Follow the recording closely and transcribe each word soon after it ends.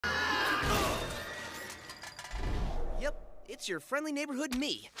it's your friendly neighborhood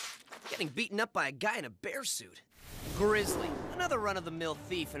me, getting beaten up by a guy in a bear suit. Grizzly, another run-of-the-mill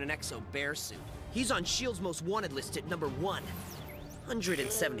thief in an exo bear suit. He's on S.H.I.E.L.D.'s most wanted list at number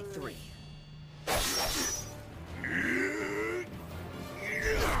 173.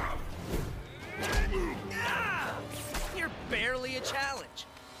 You're barely a challenge.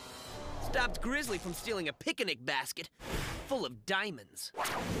 Stopped Grizzly from stealing a picnic basket full of diamonds.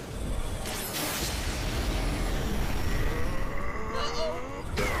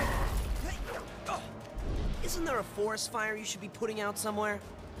 Isn't there a forest fire you should be putting out somewhere?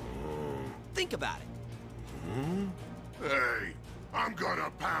 Think about it. Hey, I'm gonna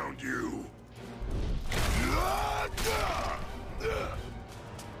pound you.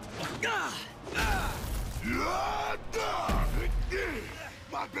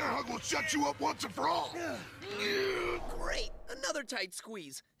 My bear hug will shut you up once and for all. Great, another tight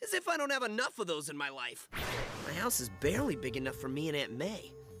squeeze. As if I don't have enough of those in my life. My house is barely big enough for me and Aunt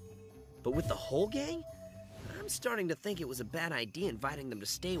May. But with the whole gang, I'm starting to think it was a bad idea inviting them to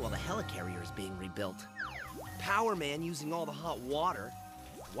stay while the helicarrier is being rebuilt. Power Man using all the hot water,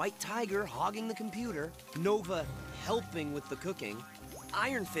 White Tiger hogging the computer, Nova helping with the cooking,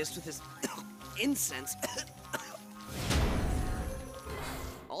 Iron Fist with his incense.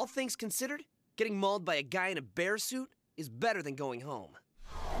 All things considered, getting mauled by a guy in a bear suit is better than going home.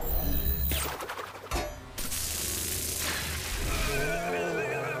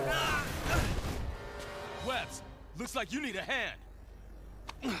 Webs, looks like you need a hand.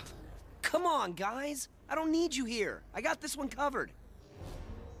 Come on, guys. I don't need you here. I got this one covered.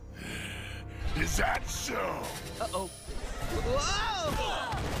 Is that so? Uh-oh. Whoa!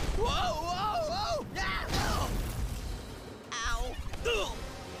 Whoa, whoa, whoa! Ah! Ow!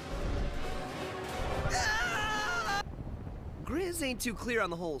 Ah! Grizz ain't too clear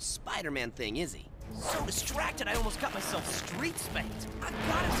on the whole Spider-Man thing, is he? So distracted I almost got myself street spanked. I've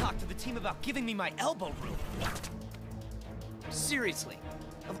gotta talk to the team about giving me my elbow room. Seriously,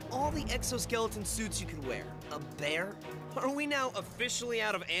 of all the exoskeleton suits you could wear, a bear? Are we now officially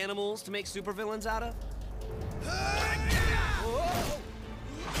out of animals to make supervillains out of? Whoa!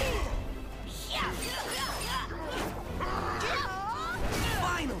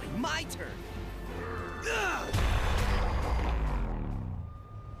 Finally, my turn!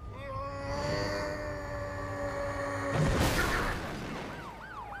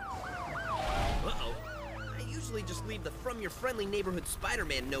 Uh-oh. I usually just leave the From Your Friendly Neighborhood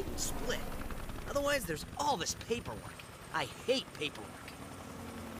Spider-Man note and split. Otherwise, there's all this paperwork. I hate paperwork.